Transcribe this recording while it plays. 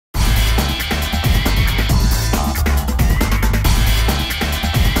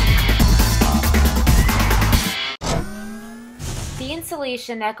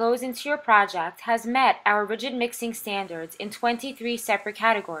installation that goes into your project has met our rigid mixing standards in 23 separate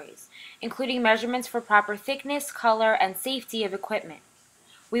categories, including measurements for proper thickness, color, and safety of equipment.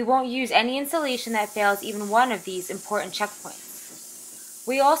 We won't use any installation that fails even one of these important checkpoints.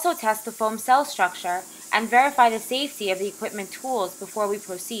 We also test the foam cell structure and verify the safety of the equipment tools before we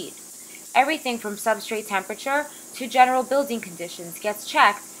proceed. Everything from substrate temperature to general building conditions gets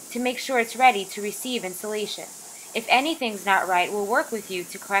checked to make sure it's ready to receive installation. If anything's not right, we'll work with you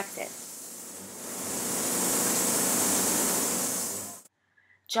to correct it.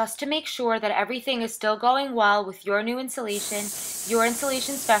 Just to make sure that everything is still going well with your new installation, your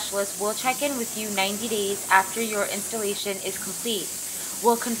installation specialist will check in with you 90 days after your installation is complete.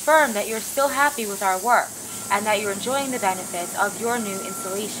 We'll confirm that you're still happy with our work and that you're enjoying the benefits of your new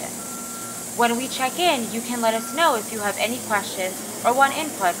installation. When we check in, you can let us know if you have any questions or want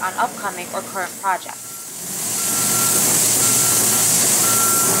input on upcoming or current projects.